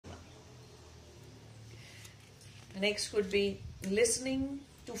Next could be listening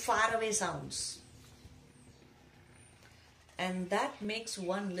to faraway sounds. And that makes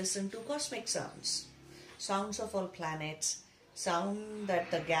one listen to cosmic sounds. Sounds of all planets, sound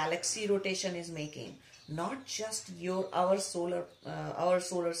that the galaxy rotation is making, not just our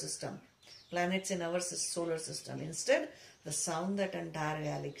solar system, planets in our solar system. Instead, the sound that entire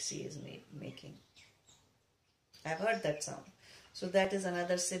galaxy is making. I've heard that sound. So that is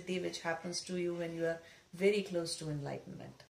another siddhi which happens to you when you are very close to enlightenment.